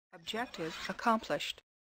Objective accomplished.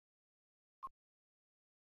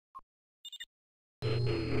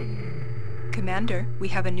 Commander, we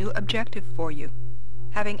have a new objective for you.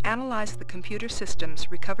 Having analyzed the computer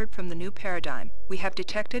systems recovered from the new paradigm, we have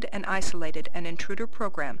detected and isolated an intruder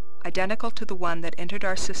program identical to the one that entered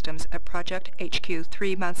our systems at Project HQ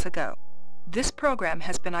 3 months ago. This program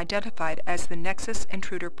has been identified as the Nexus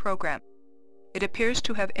Intruder Program. It appears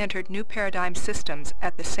to have entered new paradigm systems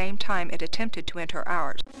at the same time it attempted to enter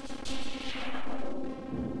ours.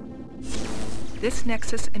 This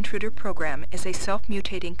Nexus Intruder Program is a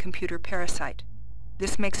self-mutating computer parasite.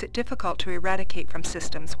 This makes it difficult to eradicate from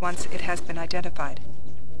systems once it has been identified.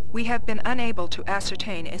 We have been unable to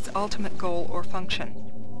ascertain its ultimate goal or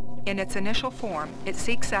function. In its initial form, it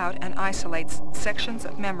seeks out and isolates sections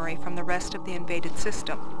of memory from the rest of the invaded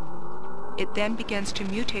system. It then begins to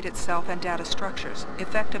mutate itself and data structures,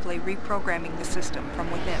 effectively reprogramming the system from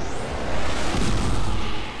within.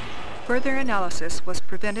 Further analysis was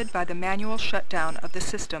prevented by the manual shutdown of the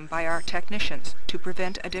system by our technicians to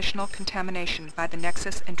prevent additional contamination by the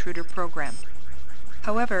Nexus Intruder Program.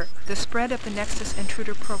 However, the spread of the Nexus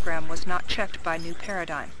Intruder Program was not checked by New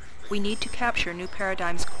Paradigm. We need to capture New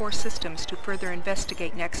Paradigm's core systems to further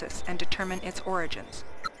investigate Nexus and determine its origins.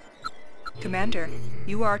 Commander,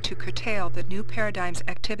 you are to curtail the New Paradigm's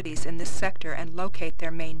activities in this sector and locate their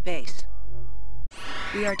main base.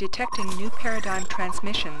 We are detecting New Paradigm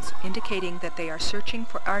transmissions indicating that they are searching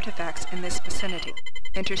for artifacts in this vicinity.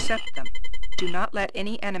 Intercept them. Do not let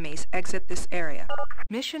any enemies exit this area.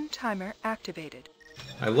 Mission timer activated.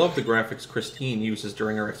 I love the graphics Christine uses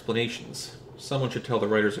during her explanations. Someone should tell the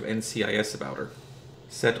writers of NCIS about her.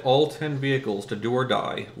 Set all 10 vehicles to do or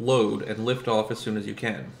die, load, and lift off as soon as you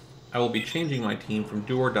can. I will be changing my team from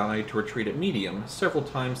do or die to retreat at medium several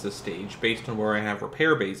times this stage based on where I have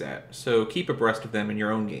repair bays at, so keep abreast of them in your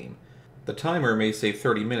own game. The timer may say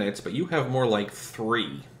 30 minutes, but you have more like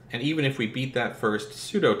 3. And even if we beat that first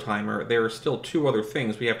pseudo-timer, there are still 2 other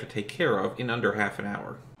things we have to take care of in under half an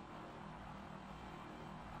hour.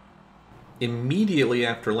 Immediately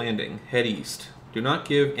after landing, head east. Do not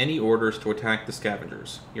give any orders to attack the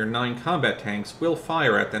scavengers. Your 9 combat tanks will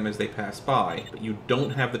fire at them as they pass by, but you don't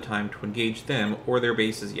have the time to engage them or their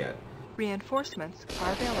bases yet. Reinforcements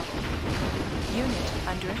are available. Unit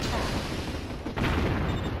under attack.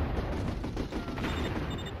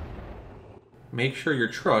 Make sure your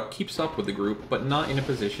truck keeps up with the group, but not in a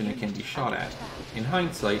position it can be shot at. In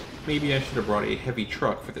hindsight, maybe I should have brought a heavy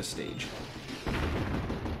truck for this stage.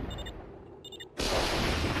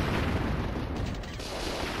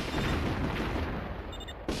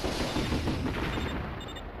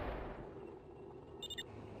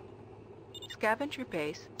 Scavenger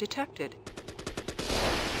base detected.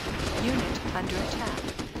 Unit under attack.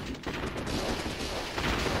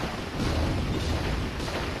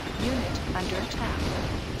 Unit under attack.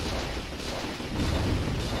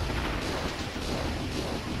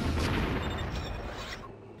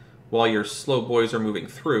 While your slow boys are moving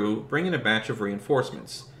through, bring in a batch of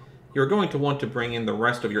reinforcements. You're going to want to bring in the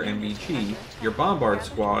rest of your MVG, your bombard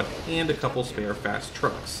squad, and a couple spare fast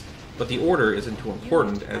trucks. But the order isn't too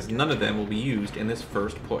important, as none of them will be used in this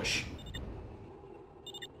first push.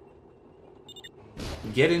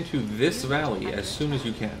 Get into this valley as soon as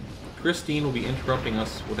you can. Christine will be interrupting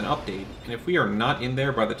us with an update, and if we are not in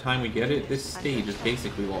there by the time we get it, this stage is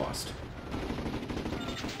basically lost.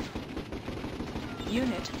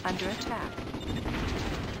 Unit under attack.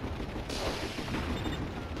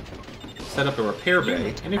 Set up a repair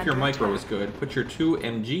bay, and if your micro is good, put your 2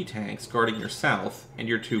 MG tanks guarding your south, and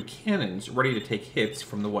your 2 cannons ready to take hits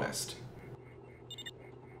from the west.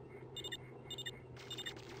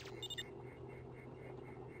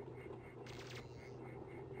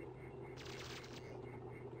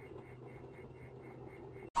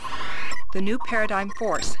 The New Paradigm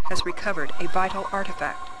Force has recovered a vital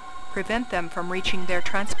artifact. Prevent them from reaching their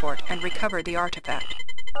transport and recover the artifact.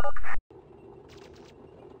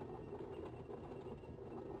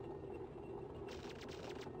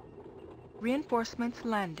 Reinforcements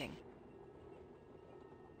landing.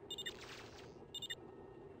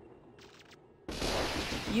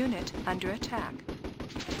 Unit under attack.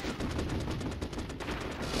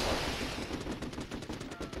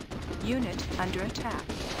 Unit under attack.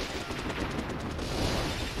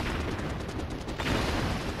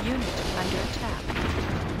 Unit under attack.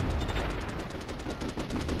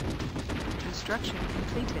 Construction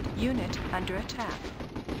completed. Unit under attack.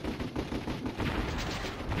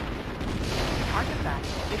 Artifact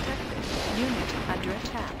detected. Unit under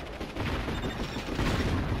attack.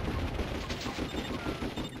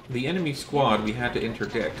 The enemy squad we had to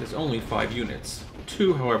interdict is only 5 units.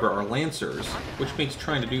 2, however, are Lancers, which makes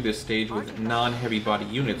trying to do this stage with non-heavy body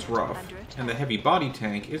units rough, and the heavy body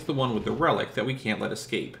tank is the one with the relic that we can't let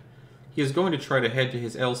escape. He is going to try to head to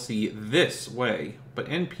his LC this way, but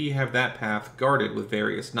NP have that path guarded with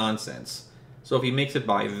various nonsense. So if he makes it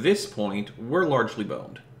by this point, we're largely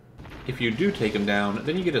boned. If you do take him down,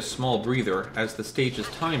 then you get a small breather, as the stage's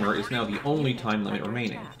timer is now the only time limit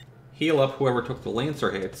remaining. Heal up whoever took the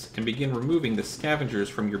Lancer hits, and begin removing the scavengers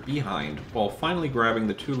from your behind, while finally grabbing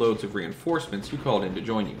the 2 loads of reinforcements you called in to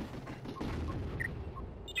join you.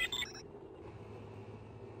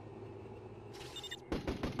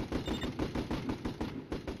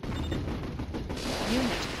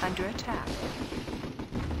 Unit under attack.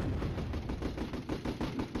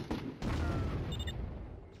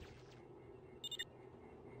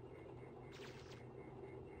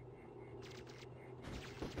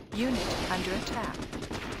 Unit under attack.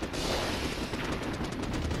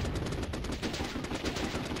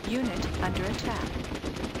 Unit under attack.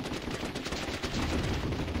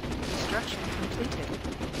 Construction completed.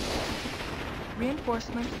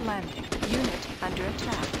 Reinforcements landing. Unit under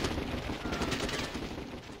attack.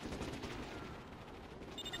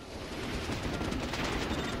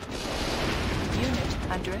 Unit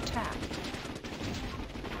under attack.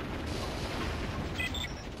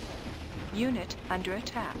 Unit under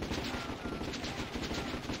attack.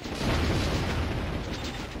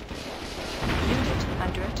 Unit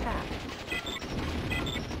under attack.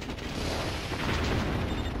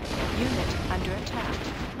 Unit under attack.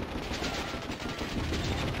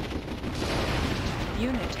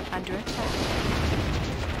 Unit under attack.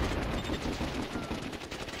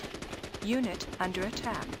 Unit under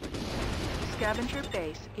attack. Scavenger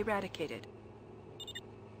base eradicated.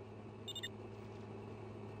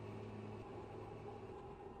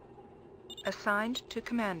 Assigned to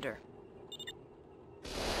Commander.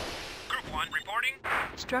 Group 1 reporting.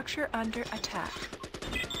 Structure under attack.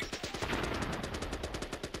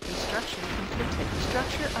 Construction completed.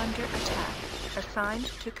 Structure under attack. Assigned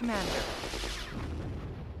to Commander.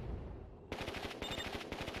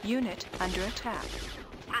 Unit under attack.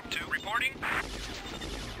 Group 2 reporting.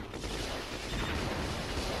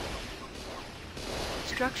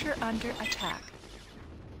 Structure under attack.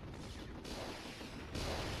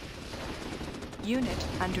 Unit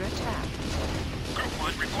under attack. Group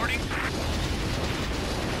 1 reporting.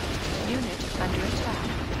 Unit under attack.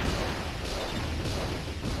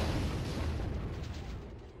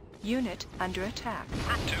 Unit under attack.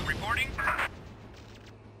 Group 2 reporting.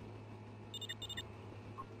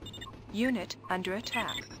 Unit under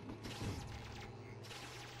attack.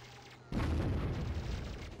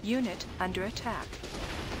 Unit under attack.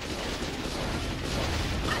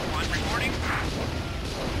 Group 1 reporting.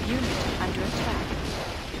 Unit under attack.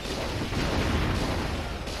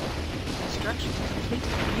 Construction complete.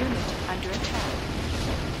 Unit under attack.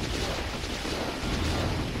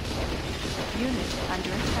 Unit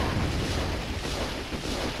under attack.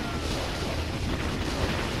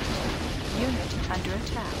 Unit under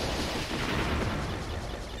attack.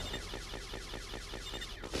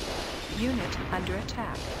 Unit under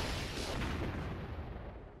attack.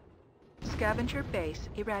 Scavenger base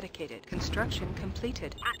eradicated. Construction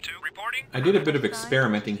completed. Group 2 reporting. I did a bit of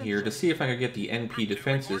experimenting here to see if I could get the NP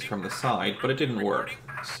defenses from the side, but it didn't work.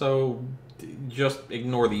 So just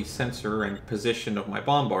ignore the sensor and position of my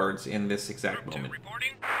bombards in this exact Group 2 moment.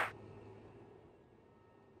 reporting.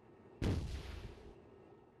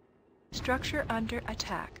 Structure under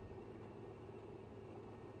attack.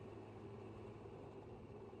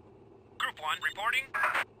 Group 1 reporting.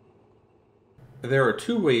 There are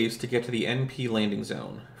 2 ways to get to the NP landing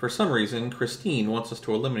zone. For some reason, Christine wants us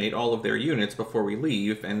to eliminate all of their units before we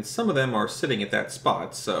leave, and some of them are sitting at that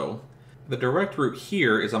spot, so... The direct route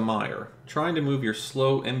here is a mire. Trying to move your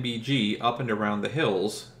slow MBG up and around the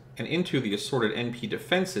hills, and into the assorted NP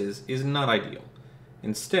defenses, is not ideal.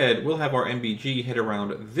 Instead, we'll have our MBG head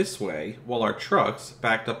around this way, while our trucks,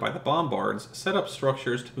 backed up by the bombards, set up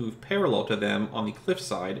structures to move parallel to them on the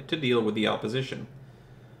cliffside to deal with the opposition.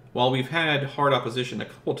 While we've had hard opposition a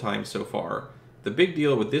couple times so far, the big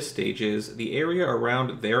deal with this stage is the area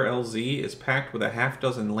around their LZ is packed with a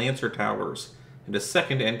half-dozen Lancer towers and a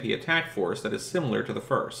second NP attack force that is similar to the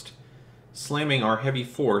first. Slamming our heavy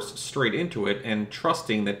force straight into it and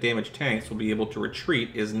trusting that damaged tanks will be able to retreat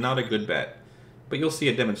is not a good bet, but you'll see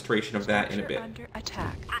a demonstration of that in a bit. Under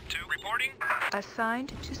attack. Group 2 reporting.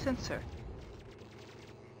 Assigned to sensor.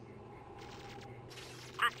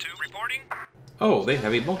 Group 2 reporting. Oh, they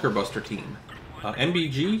have a bunker buster team.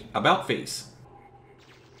 MBG, about face.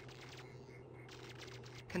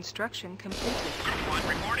 Construction completed. Group 1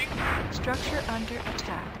 reporting. Structure under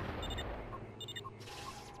attack.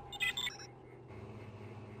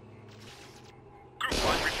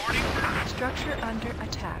 Structure under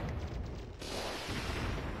attack.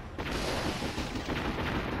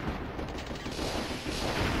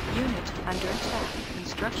 Unit under attack.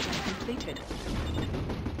 Construction completed.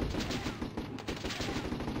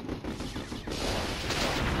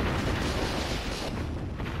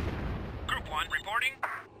 Group 1 reporting.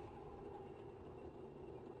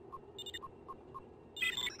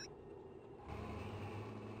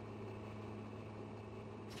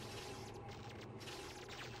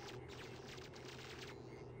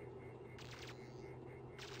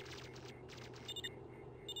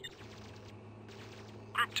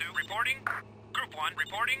 Group 2 reporting. Group 1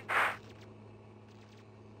 reporting.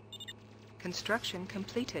 Construction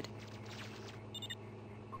completed.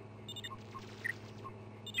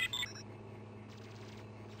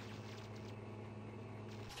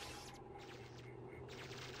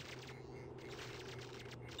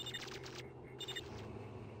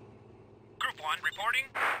 Group 1 reporting.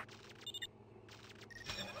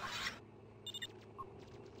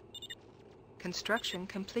 Construction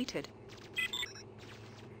completed.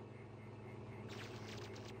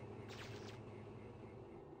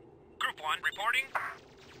 Group 1 reporting.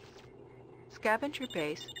 Scavenger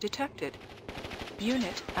base detected.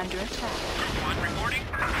 Unit under attack. Group 1 reporting.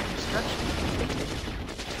 Construction completed.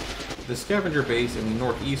 The scavenger base in the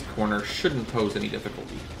northeast corner shouldn't pose any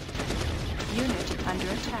difficulty. Unit under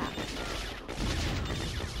attack.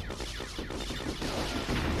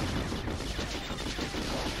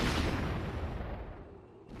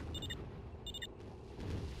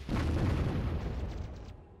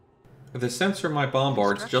 The sensor my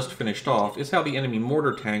bombards just finished off is how the enemy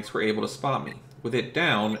mortar tanks were able to spot me. With it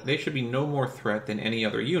down, they should be no more threat than any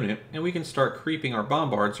other unit, and we can start creeping our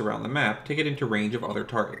bombards around the map to get into range of other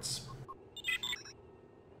targets.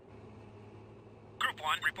 Group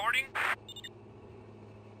 1 reporting.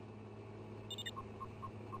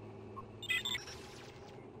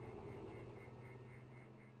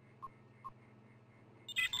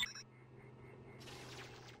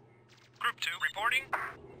 Group 2 reporting.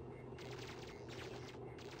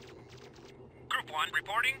 Group 1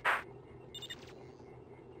 reporting.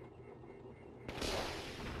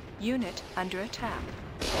 Unit under attack.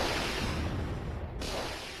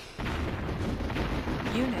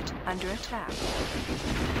 Unit under attack.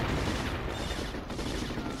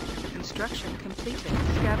 Construction completed.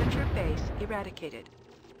 Scavenger base eradicated.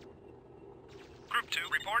 Group 2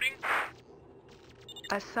 reporting.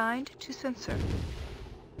 Assigned to sensor.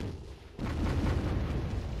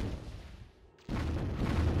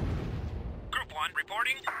 Group 1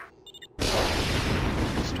 reporting.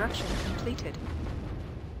 Construction completed.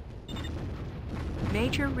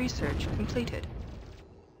 Major research completed.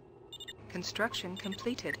 Construction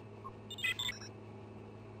completed.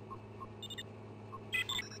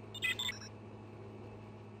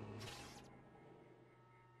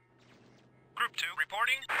 Group 2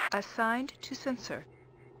 reporting. Assigned to sensor.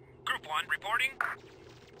 Group 1 reporting.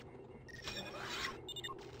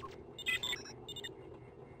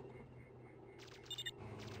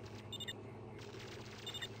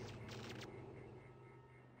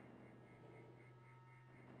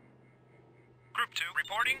 Group 2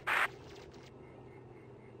 reporting.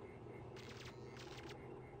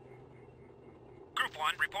 Group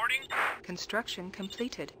 1 reporting. Construction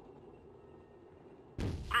completed.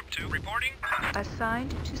 Group 2 reporting.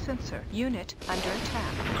 Assigned to sensor. Unit under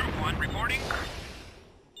attack. Group 1 reporting.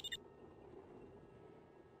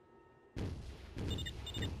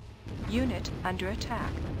 Unit under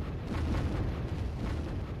attack.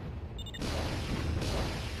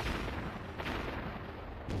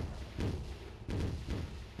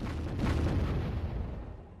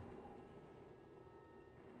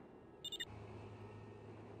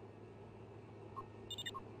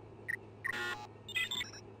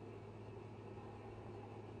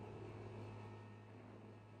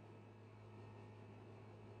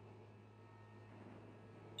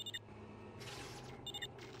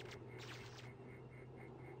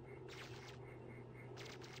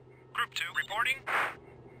 Group 2 reporting.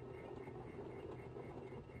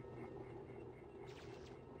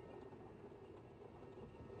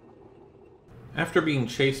 After being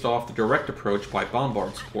chased off the direct approach by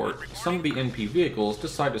bombard support, some of the NP vehicles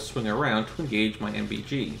decide to swing around to engage my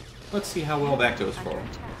MBG. Let's see how well that goes for Under them.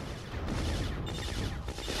 attack.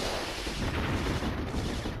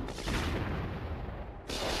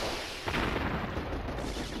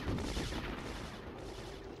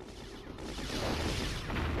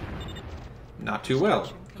 Not too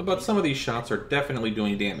well, but some of these shots are definitely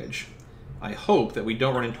doing damage. I hope that we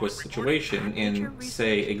don't run into a situation in,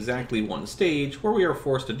 say, exactly one stage where we are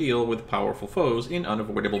forced to deal with powerful foes in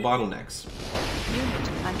unavoidable bottlenecks. Unit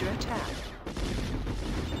under attack.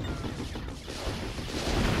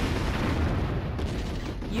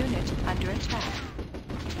 Unit under attack.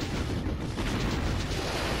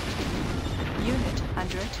 Unit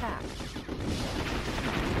under attack.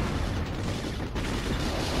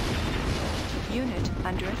 Unit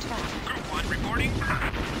under attack. Group 1 reporting.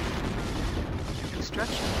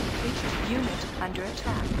 Construction complete. Unit under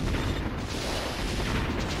attack.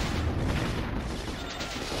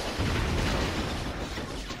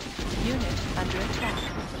 Unit under attack.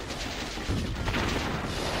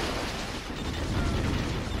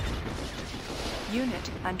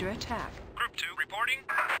 Unit under attack. Group 2 reporting.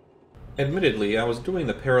 Admittedly, I was doing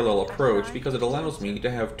the parallel approach because it allows me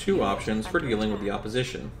to have two options for dealing with the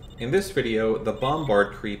opposition. In this video, the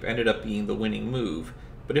bombard creep ended up being the winning move,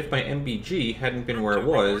 but if my MBG hadn't been where it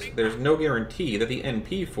was, there's no guarantee that the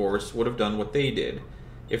NP force would have done what they did.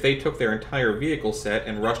 If they took their entire vehicle set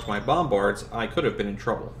and rushed my bombards, I could have been in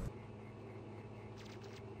trouble.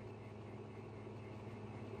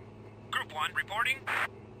 Group 1 reporting.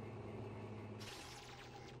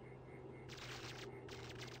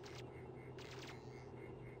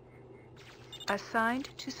 Assigned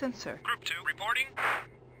to sensor. Group 2 reporting.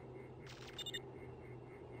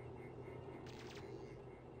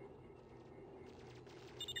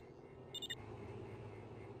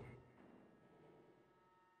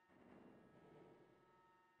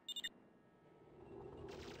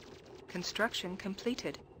 Construction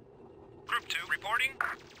completed. Group 2 reporting.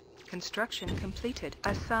 Construction completed.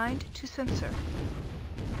 Assigned to sensor.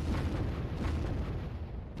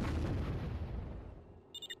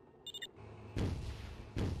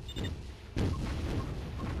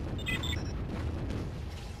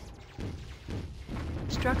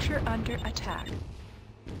 Structure under attack.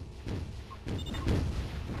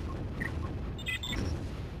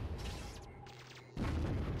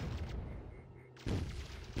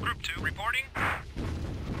 Group 2 reporting.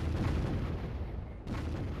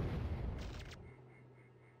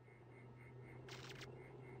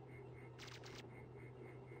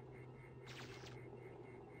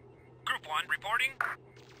 Group 1 reporting.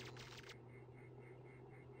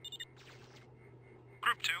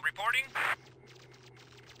 Group 2 reporting.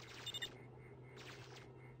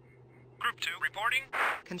 Group 2 reporting.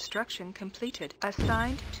 Construction completed.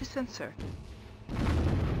 Assigned to sensor.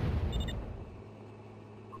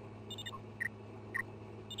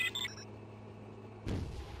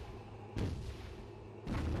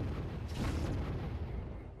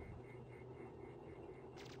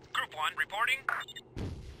 Group 1 reporting.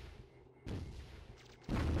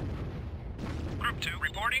 Group 2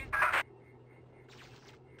 reporting.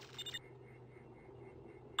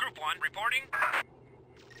 Group 1 reporting.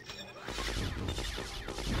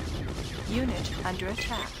 Unit under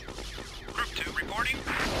attack. Group 2 reporting.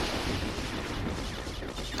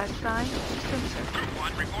 Assigned to sensor. Group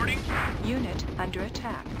 1 reporting. Unit under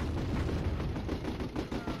attack.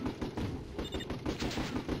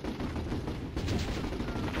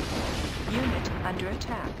 Unit under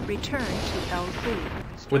attack. Return to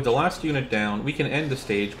LZ. With the last unit down, we can end the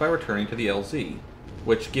stage by returning to the LZ,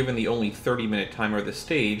 which, given the only 30-minute timer of the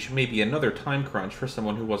stage, may be another time crunch for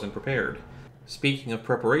someone who wasn't prepared. Speaking of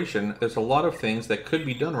preparation, there's a lot of things that could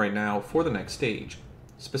be done right now for the next stage.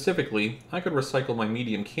 Specifically, I could recycle my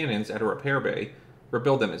medium cannons at a repair bay,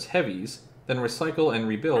 rebuild them as heavies, then recycle and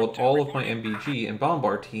rebuild all of my MBG and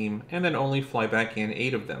bombard team, and then only fly back in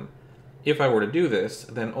 8 of them. If I were to do this,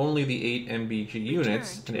 then only the 8 MBG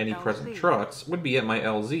units and any present trucks would be at my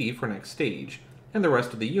LZ for next stage, and the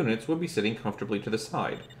rest of the units would be sitting comfortably to the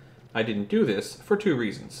side. I didn't do this for 2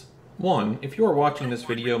 reasons. One, if you are watching this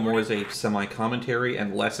video more as a semi-commentary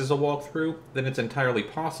and less as a walkthrough, then it's entirely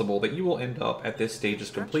possible that you will end up at this stage's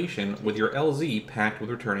completion with your LZ packed with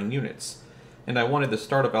returning units. And I wanted the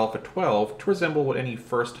start of Alpha-12 to resemble what any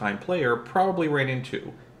first-time player probably ran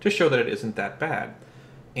into, to show that it isn't that bad.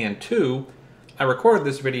 And 2, I recorded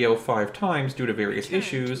this video 5 times due to various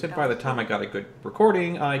issues, and by the time I got a good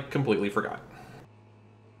recording, I completely forgot.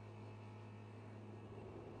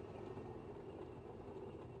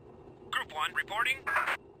 Group 1 reporting.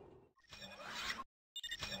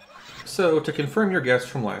 So, to confirm your guess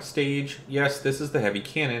from last stage, yes, this is the heavy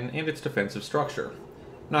cannon and its defensive structure.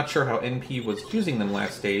 Not sure how NP was using them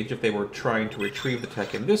last stage, if they were trying to retrieve the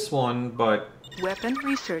tech in this one, but... Weapon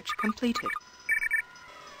research completed.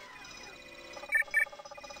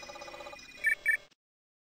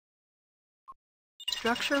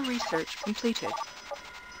 Structure research completed.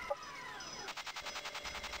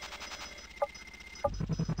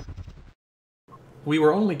 We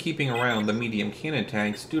were only keeping around the medium cannon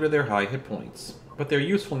tanks due to their high hit points, but their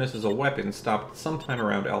usefulness as a weapon stopped sometime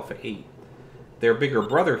around Alpha 8. Their bigger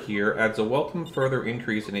brother here adds a welcome further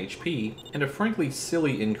increase in HP and a frankly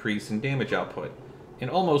silly increase in damage output, and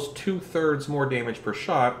almost 2/3 more damage per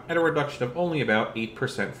shot at a reduction of only about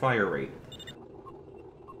 8% fire rate.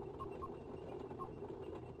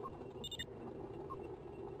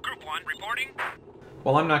 Group 1 reporting.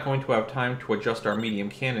 While I'm not going to have time to adjust our medium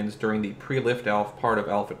cannons during the pre-lift off part of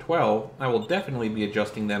Alpha-12, I will definitely be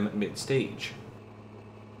adjusting them mid-stage.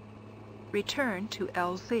 Return to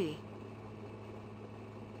LZ.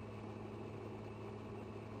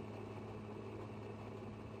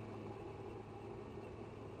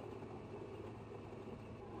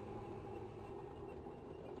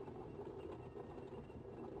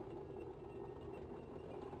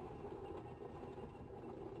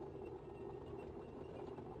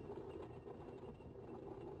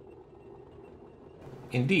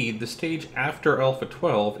 Indeed, the stage after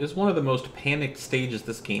Alpha-12 is one of the most panicked stages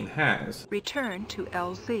this game has. Return to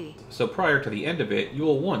LZ. So prior to the end of it, you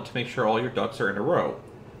will want to make sure all your ducks are in a row,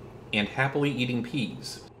 and happily eating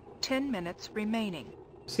peas. 10 minutes remaining.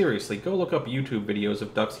 Seriously, go look up YouTube videos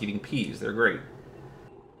of ducks eating peas, they're great.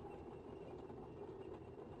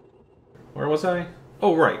 Where was I?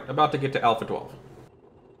 Oh right, about to get to Alpha-12.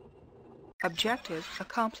 Objective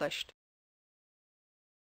accomplished.